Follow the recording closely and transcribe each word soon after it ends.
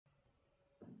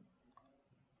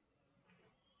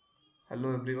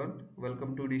Hello everyone,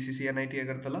 welcome to DCC NIT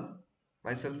Agartala.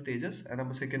 Myself Tejas and I'm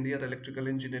a second year electrical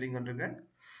engineering undergrad,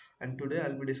 and today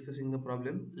I'll be discussing the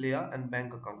problem Leah and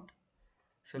bank account.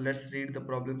 So let's read the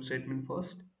problem statement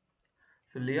first.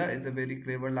 So Leah is a very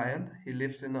clever lion. He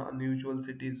lives in an unusual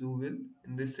city Zooville.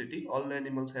 In this city, all the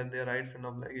animals have their rights and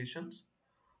obligations.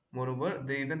 Moreover,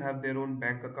 they even have their own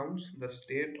bank accounts. The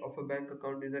state of a bank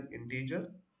account is an integer.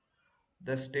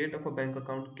 The state of a bank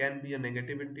account can be a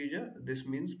negative integer. This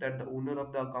means that the owner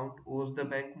of the account owes the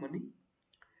bank money.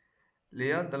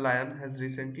 Leah the lion has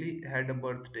recently had a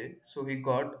birthday, so he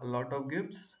got a lot of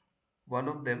gifts. One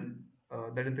of them,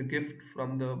 that is the gift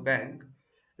from the bank,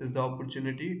 is the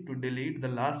opportunity to delete the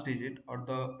last digit or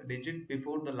the digit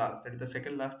before the last, that is the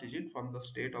second last digit from the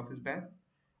state of his bank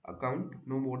account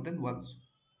no more than once.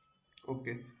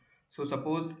 Okay. So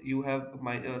suppose you have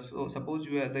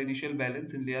the initial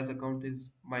balance in Leah's account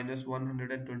is minus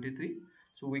 123.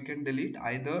 So we can delete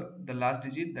either the last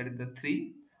digit, that is the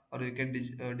 3, or we can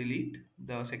delete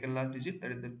the second last digit,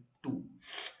 that is the 2.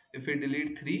 If we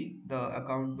delete 3, the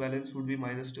account balance would be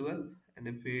minus 12, and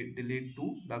if we delete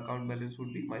 2, the account balance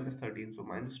would be minus 13. So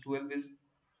minus 12 is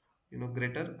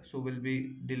greater, so we'll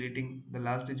be deleting the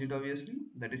last digit obviously,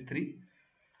 that is 3.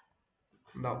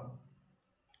 Now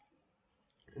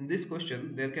in this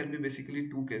question, there can be basically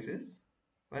two cases.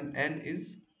 When n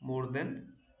is more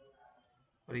than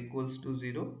or equals to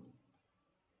 0.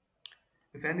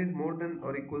 If n is more than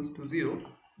or equals to 0,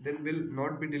 then we'll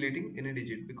not be deleting any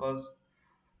digit because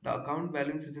the account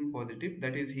balance is in positive.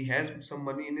 That is, he has some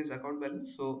money in his account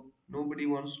balance. So nobody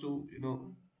wants to,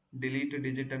 delete a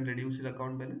digit and reduce his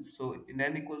account balance. So in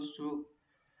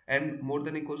n more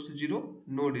than equals to 0,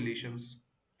 no deletions.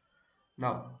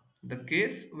 Now, the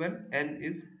case when n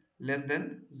is less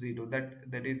than 0,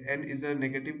 that is n is a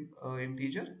negative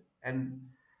integer, and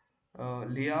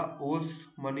Leah owes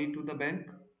money to the bank.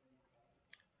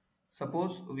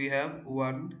 Suppose we have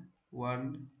 1,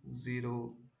 1,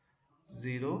 0,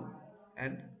 0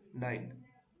 and 9.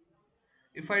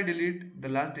 If I delete the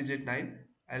last digit 9,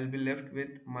 I'll be left with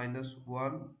minus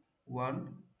 1,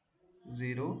 1,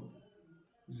 0,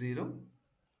 0.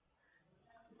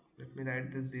 Let me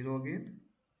write this 0 again.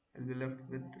 I'll be left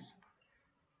with this.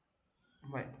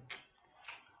 My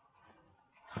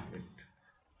wait.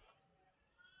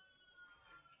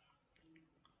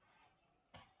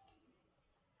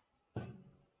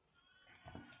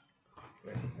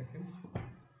 Wait a second.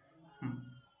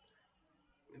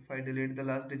 If I delete the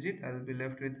last digit, I will be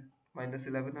left with minus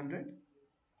 1100.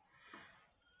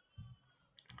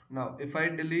 Now, if I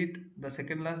delete the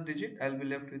second last digit, I will be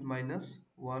left with minus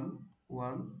 1,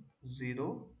 1,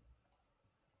 0,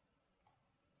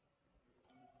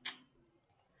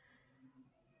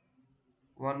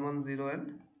 1, 1, 0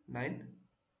 and 9.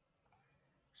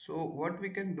 So what we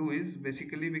can do is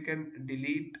basically we can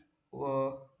delete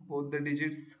both the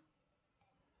digits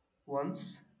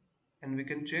once, and we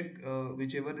can check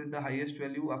whichever is the highest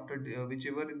value after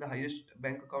whichever is the highest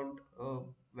bank account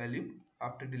value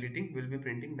after deleting, we'll be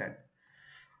printing that.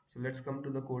 So let's come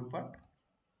to the code part.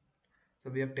 So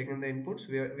we have taken the inputs.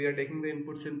 We are taking the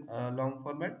inputs in long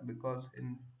format, because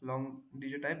in long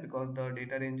digit type, because the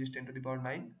data range is 10 to the power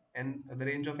 9 and the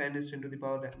range of n is 10 to the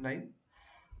power 9.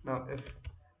 Now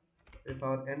if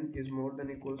our n is more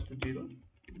than equals to 0,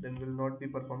 then we'll not be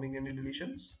performing any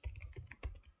deletions.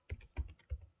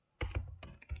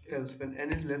 Else when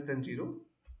n is less than 0,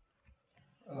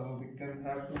 we can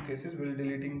have two cases. We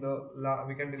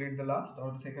can delete the last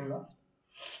or the second last.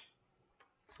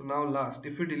 So now last,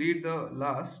 if we delete the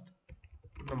last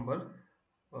number,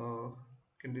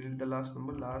 can delete the last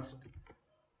number, last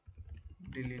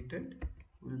deleted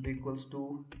will be equals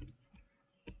to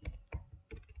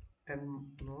n,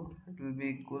 no, it will be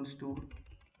equals to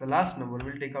the last number.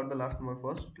 We'll take out the last number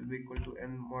first. It will be equal to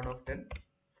n mod of 10,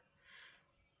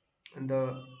 and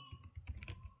the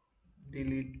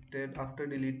deleted, after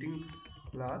deleting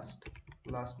last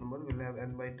number, we'll have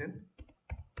n by 10.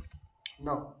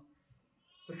 Now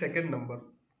the second number,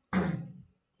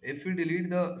 if we delete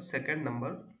the second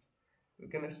number, we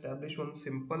can establish one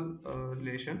simple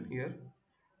relation here,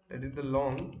 that is the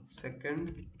long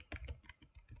second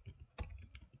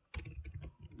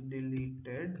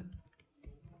deleted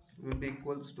will be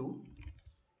equals to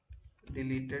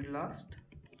deleted last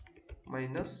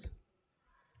minus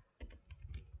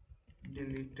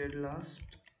deleted last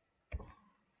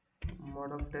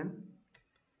mod of 10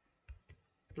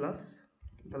 plus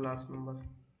the last number.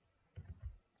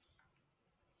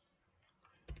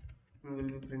 We will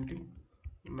be printing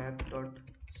and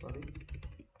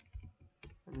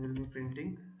we'll be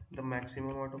printing the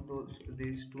maximum out of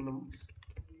these two numbers.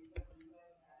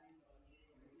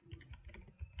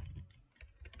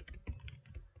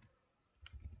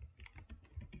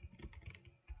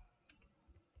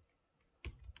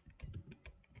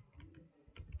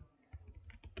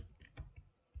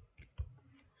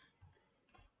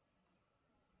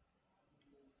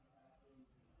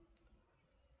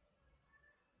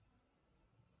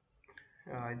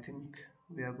 I think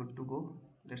we are good to go.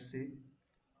 Let's see.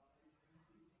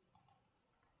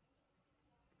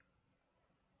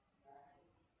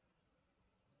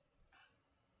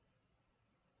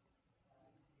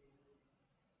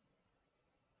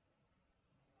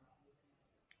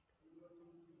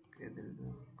 Okay, there is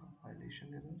a compilation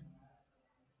error.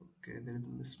 Okay, there is a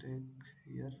mistake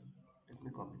here. Let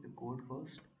me copy the code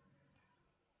first.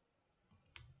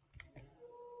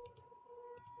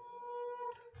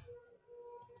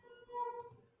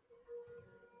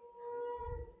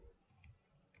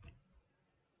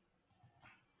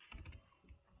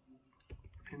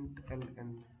 Int ln.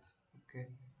 Okay.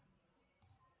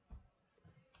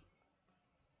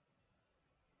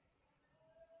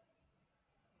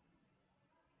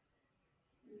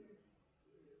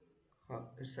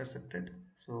 It's accepted.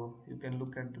 So you can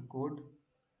look at the code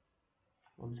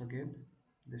once again.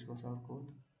 This was our code.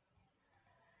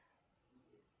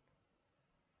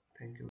 Thank you.